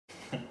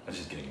I was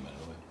just getting him out of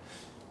the way.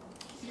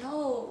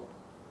 No.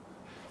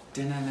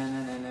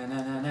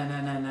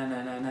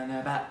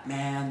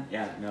 Batman.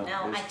 Yeah, no.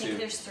 No, I think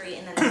there's 3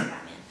 and then there's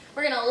Batman.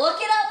 We're gonna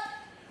look it up.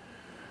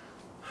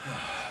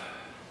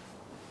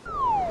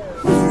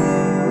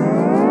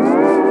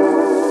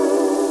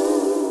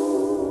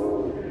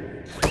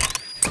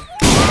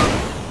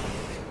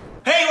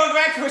 Hey, welcome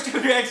back to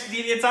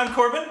oStupidp. I'm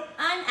Corbin.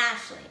 I'm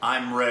Ashley.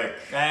 I'm Rick.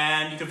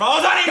 And you can follow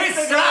us on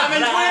Instagram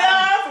and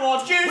Twitter for more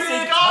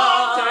juicy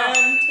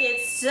content.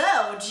 It's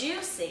so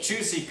juicy.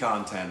 Juicy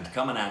content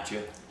coming at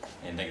you.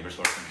 And thank you for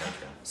supporting the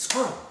Patreon.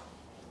 Squirrel.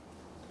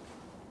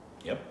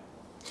 Yep.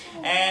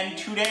 And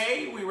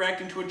today we react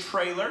into a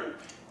trailer.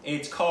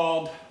 It's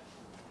called...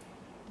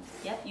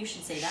 Yep, you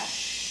should say that.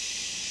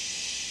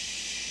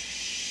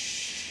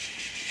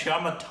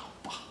 Shamitabh.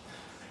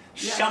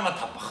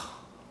 Shamitabh.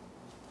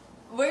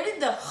 Where did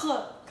the "h"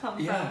 come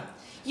Yeah. from?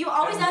 You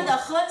always have the "h"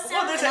 sound.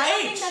 Well, there's and I an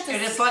don't H. think that's a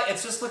And it's like, it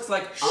just looks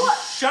like,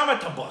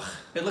 Shamitabh.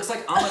 it looks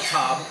like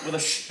Amitabh with a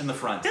sh in the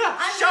front. Yeah,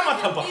 I'm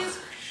really Shamitabh. confused.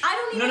 I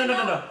don't even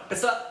know. No.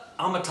 It's the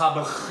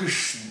Amitabh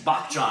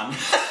Bachchan.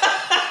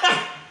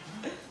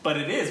 But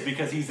it is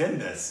because he's in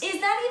this. Is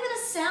that even a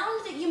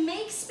sound that you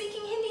make speaking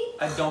Hindi?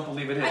 I don't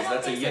believe it is. I don't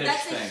That's a think so. Yiddish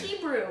That's thing. a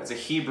Hebrew. It's a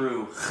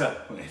Hebrew.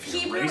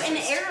 Hebrew and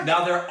Arabic.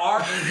 Now there are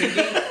in Hindi.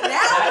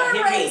 Now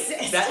we're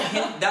racist.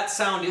 That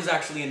sound is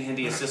actually in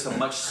Hindi. It's just a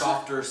much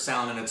softer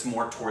sound, and it's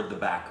more toward the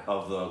back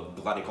of the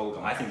bloody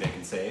kolgam. I think they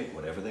can say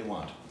whatever they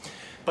want.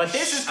 But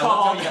this is I love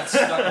how called you got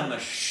stuck on the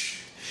sh.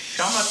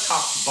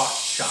 Shamitabh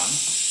Bachchan.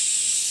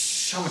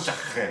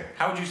 Shamitabh.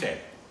 How would you say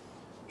it?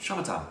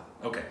 Shamitabh.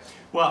 Okay.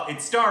 Well,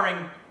 it's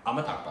starring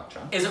Amitabh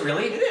Bachchan. Is it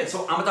really? It is.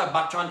 So Amitabh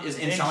Bachchan is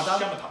in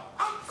Shamitabh?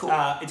 Cool.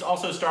 It's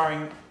also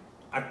starring,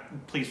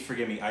 please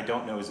forgive me, I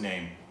don't know his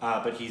name,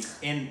 but he's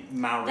in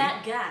Maori.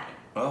 That guy.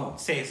 Oh.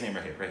 Say his name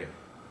right here.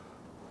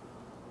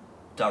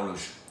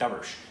 Dhanush.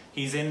 Dhanush.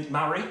 He's in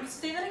Maori.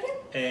 Say that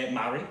again?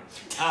 Maori.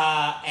 So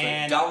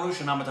And Dhanush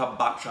and Amitabh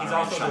Bachchan he's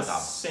are in also the Shamitabh.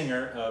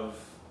 singer of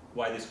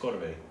Why This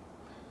Korbins.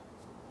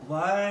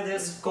 Why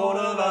this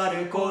Korbins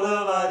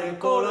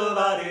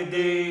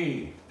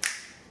day?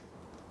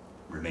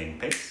 Remain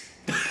pace.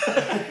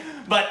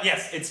 But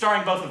yes, it's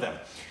starring both of them.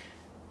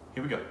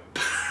 Here we go.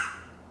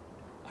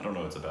 I don't know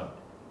what it's about.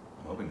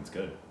 I'm hoping it's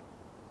good.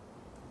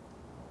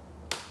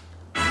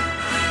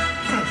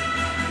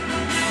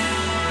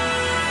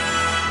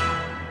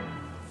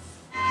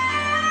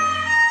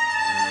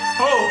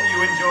 Hope you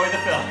enjoy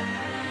the film.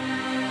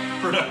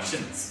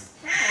 Productions.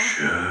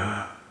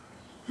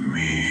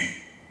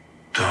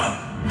 That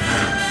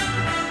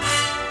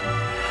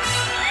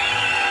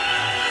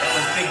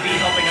was Big B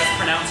helping us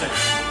pronounce it.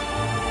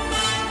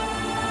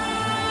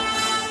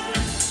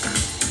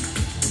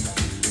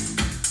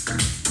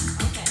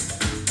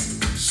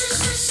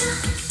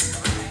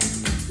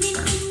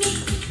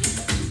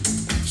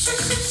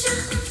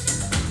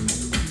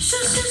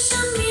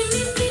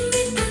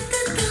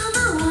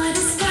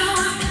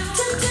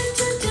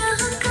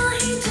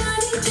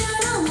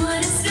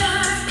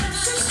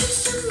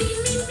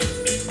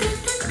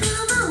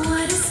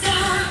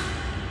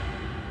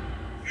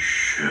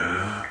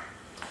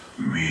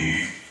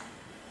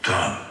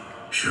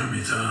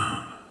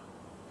 Shamitabh,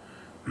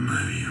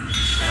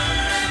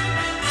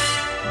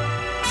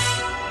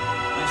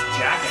 Nice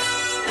jacket.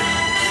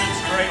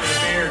 Looks great with a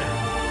beard.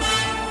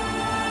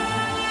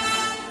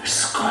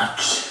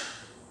 Scotch,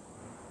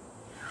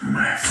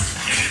 my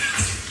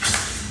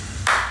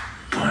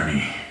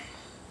bunny,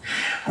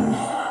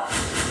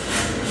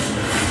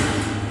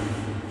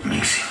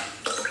 mixing.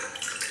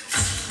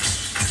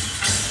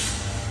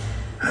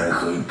 है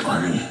कोई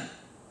पानी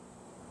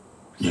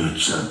जो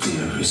चलती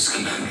है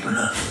whisky की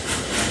बना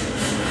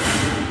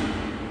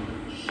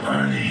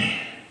पानी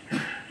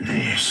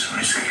नहीं है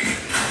विस्की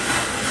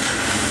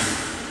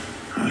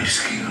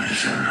विस्की में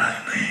चल रहा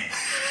नहीं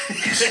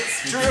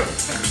It's true.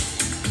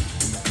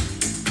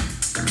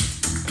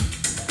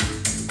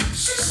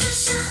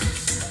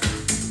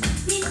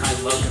 I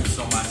love him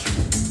so much.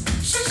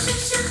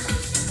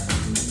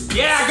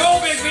 Yeah, go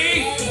Big B!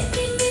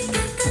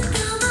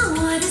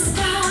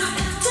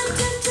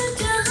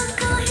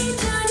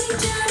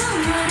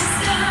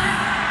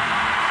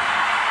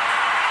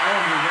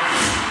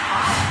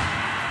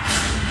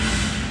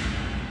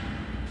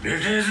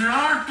 It is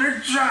not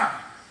picture.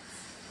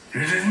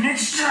 It is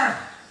mixture.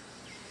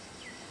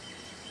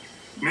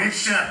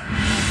 Mixture.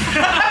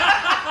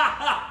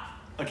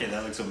 Okay,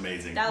 that looks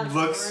amazing. That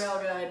looks real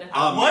good.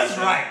 I was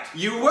right.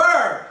 You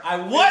were! I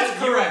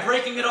was You were correct.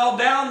 breaking it all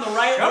down the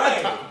right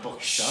way.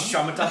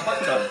 Shamitabh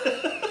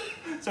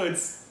Bachchan. So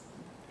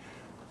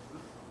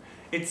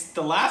it's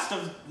the last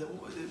of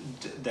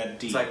that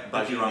D. It's like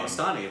that D Baji name.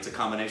 Ramastani. It's a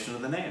combination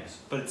of the names.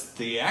 But it's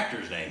the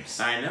actors' names.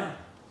 I know.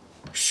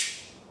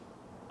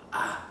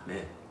 Ah,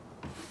 man.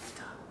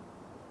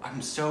 I'm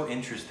so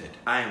interested.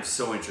 I am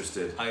so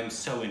interested. I am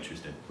so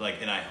interested. Like,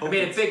 and I hope. I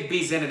mean, if Big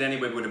B's in it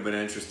anyway, would have been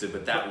interested,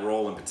 but that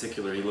role in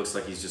particular, he looks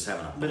like he's just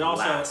having a But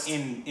blast. also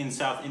in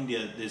South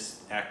India,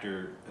 this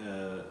actor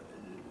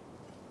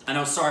I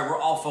know, sorry, we're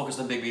all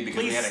focused on Big B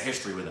because we had a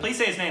history with him. Please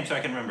say his name so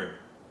I can remember.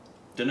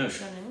 Dhanush.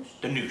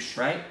 Dhanush.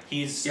 Right?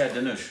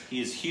 Dhanush.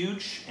 He is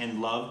huge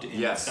and loved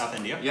in South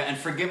India. Yeah, and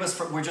forgive us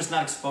for we're just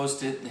not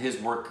exposed to his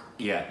work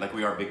yet, like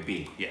we are Big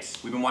B.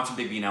 Yes. We've been watching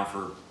Big B now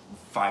for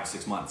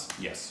 5-6 months.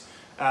 Yes.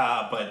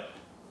 But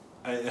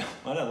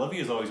what I love, he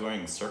is always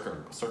wearing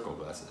circle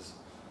glasses.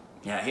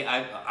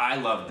 Yeah, I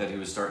loved that he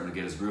was starting to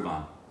get his groove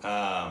on.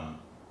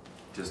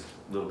 Just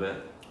a little bit.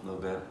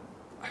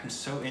 I'm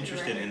so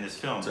interested in this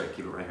film. Sorry,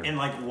 keep it right here. And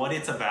like what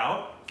it's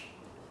about.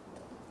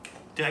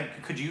 Do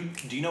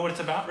you know what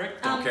it's about,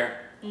 Rick? Don't care.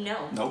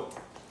 No. Nope.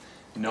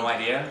 No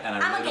idea, and I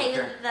I'm really okay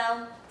don't with care. it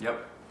though.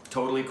 Yep.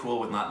 Totally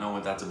cool with not knowing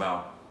what that's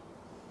about.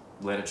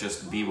 Let it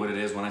just be what it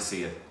is when I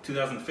see it.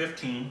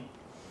 2015.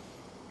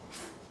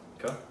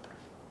 Go.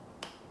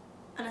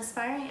 An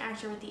aspiring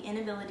actor with the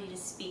inability to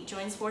speak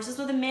joins forces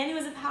with a man who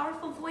has a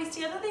powerful voice.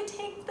 Together they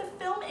take the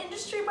film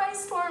industry by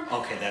storm.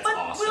 Okay, that's but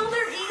awesome. Will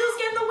their egos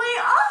get in the way?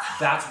 Oh!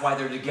 That's why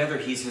they're together.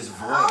 He's his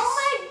voice.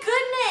 Oh my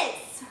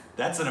goodness!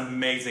 That's an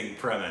amazing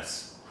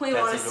premise. We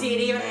want to see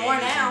it even more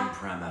now.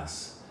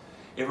 Premise.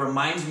 It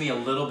reminds me a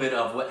little bit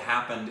of what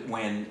happened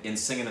when in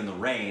Singing in the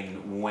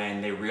Rain,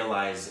 when they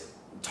realize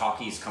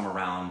talkies come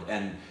around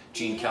and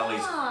Gene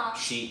Kelly's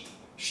she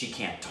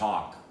can't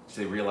talk.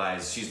 So they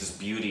realize she's this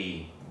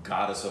beauty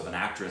goddess of an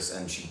actress,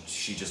 and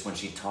she just when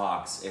she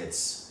talks,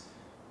 it's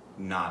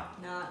not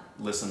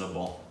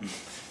listenable.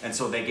 And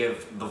so they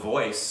give the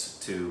voice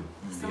to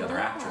the other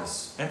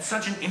actress. That's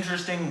such an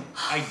interesting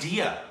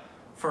idea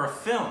for a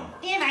film.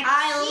 And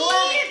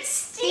I can't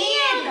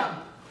stand them.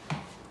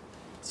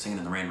 Singing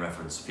in the Rain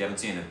reference. If you haven't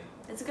seen it,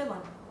 It's a good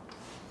one.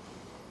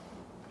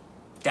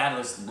 that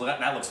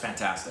looks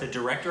fantastic. The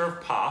director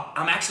of Pop.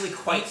 I'm actually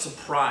quite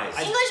surprised.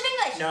 English.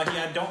 No,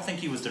 I don't think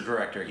he was the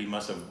director. He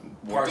must have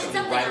Partially Did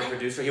something writer on it.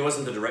 producer. He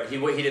wasn't the direct. He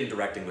didn't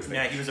direct English.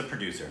 Yeah, he was a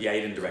producer. Yeah,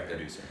 he didn't direct it.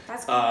 Producer.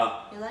 That's good.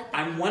 You like that?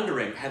 I'm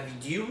wondering,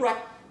 do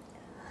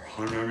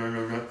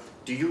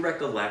you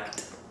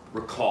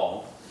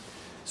recall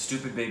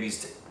Stupid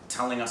Babies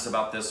telling us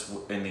about this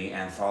in the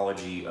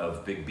anthology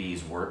of Big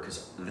B's work?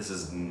 Because this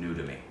is new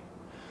to me.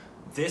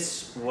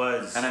 This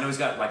was... And I know he's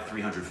got like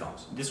 300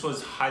 films. This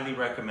was highly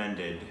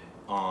recommended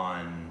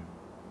on...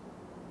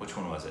 Which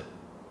one was it?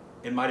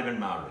 It might have been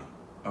Maori.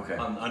 Okay.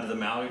 Under the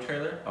Maori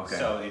trailer. Okay.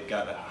 So it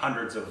got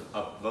hundreds of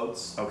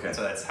votes. Okay.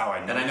 So that's how I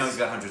know. And I know he's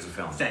got hundreds of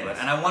films. Thanks.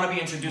 And I want to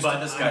be introduced to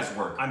this guy's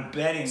work. I'm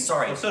betting...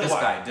 Sorry, well, so this do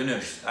I. guy,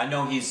 Dhanush. I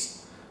know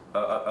he's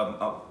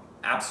a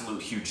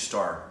absolute huge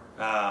star.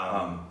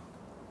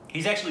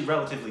 He's actually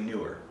relatively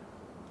newer.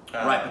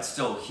 Right, but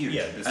still huge.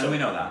 Yeah, and we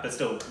know that. But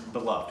still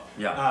beloved.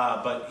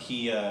 Yeah. But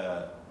he,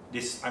 I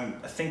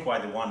think why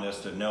they wanted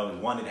us to know is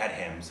one, it had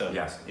him, so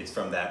Yes. it's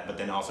from that, but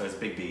then also has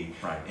Big B.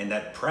 Right. And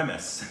that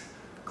premise.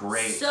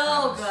 Great.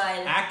 So premise.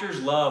 good. Actors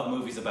love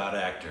movies about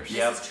actors.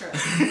 Yep. It's true.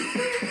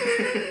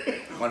 100%.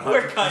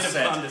 We're kind of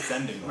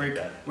condescending like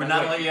that. We're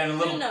not only a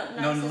little,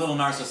 little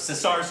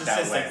narcissistic.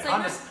 that way.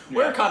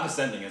 We're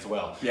condescending as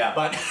well. Yeah.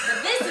 But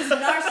But this is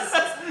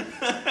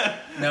narcissism.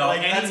 No,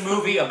 Like, any that's-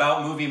 movie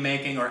about movie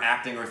making or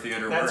acting or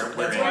theater, that's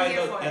we're in.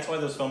 why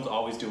those films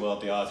always do well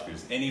at the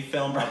Oscars. Any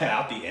film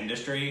about the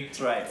industry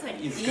That's right. It's like,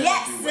 is going to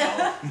yes! do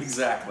well.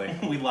 Exactly.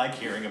 We like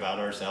hearing about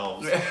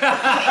ourselves.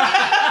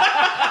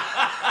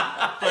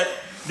 But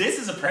this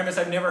is a premise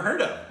I've never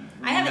heard of.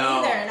 I haven't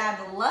either, and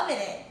I'm loving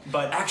it.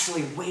 But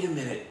Actually, wait a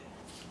minute.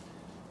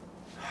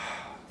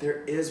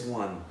 There is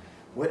one.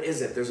 What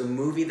is it? There's a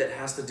movie that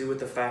has to do with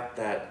the fact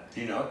that...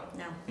 do you know it?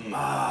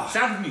 No.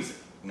 Sound of Music.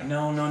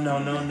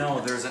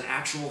 No. There's an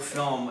actual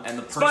film and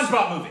the person...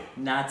 SpongeBob movie.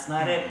 No, it's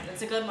not it.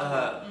 It's a good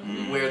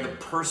one. Where the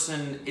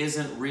person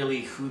isn't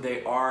really who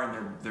they are,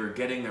 and they're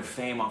getting their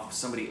fame off of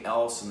somebody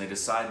else, and they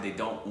decide they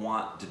don't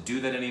want to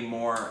do that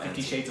anymore.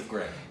 50 Shades of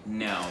Grey.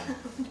 No.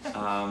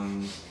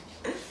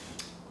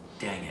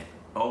 Dang it.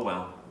 Oh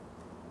well.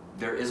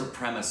 There is a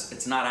premise.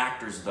 It's not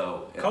actors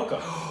though. Coco.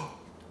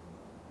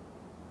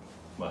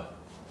 What?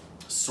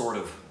 Sort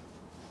of.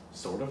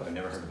 Sort of? I've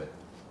never heard of it.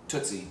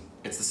 Tootsie.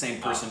 It's the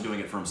same person doing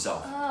it for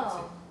himself.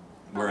 Oh.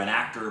 Where an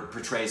actor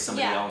portrays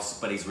somebody Yeah. else,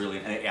 but he's really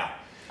yeah.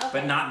 Okay.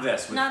 But not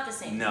this. Not the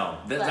same. No.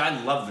 But-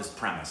 I love this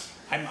premise.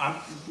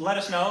 Let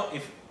us know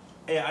if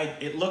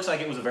it looks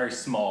like it was a very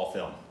small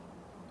film.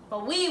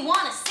 But we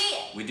want to see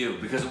it. We do,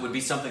 because it would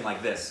be something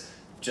like this.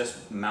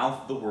 Just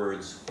mouth the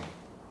words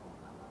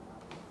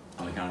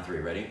on the count of 3.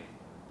 Ready?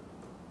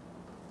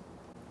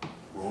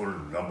 Rule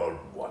number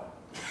 1.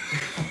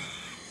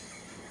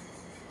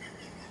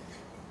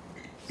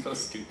 So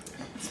stupid.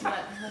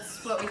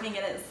 That's what we think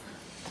it is.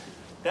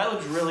 That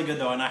looks really good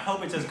though, and I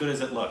hope it's as good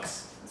as it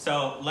looks.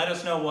 So let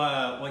us know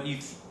what you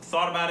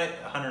thought about it.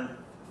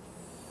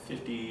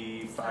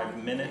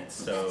 155 minutes,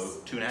 so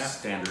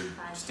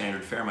 2.5.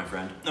 Standard fare, my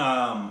friend.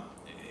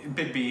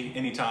 Big B,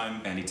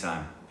 anytime.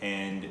 Anytime.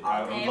 And All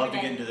I day, would love to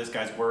every get day. into this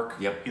guy's work.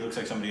 Yep. He looks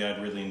like somebody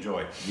I'd really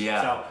enjoy.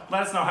 Yeah. So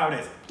let us know how it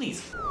is,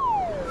 please.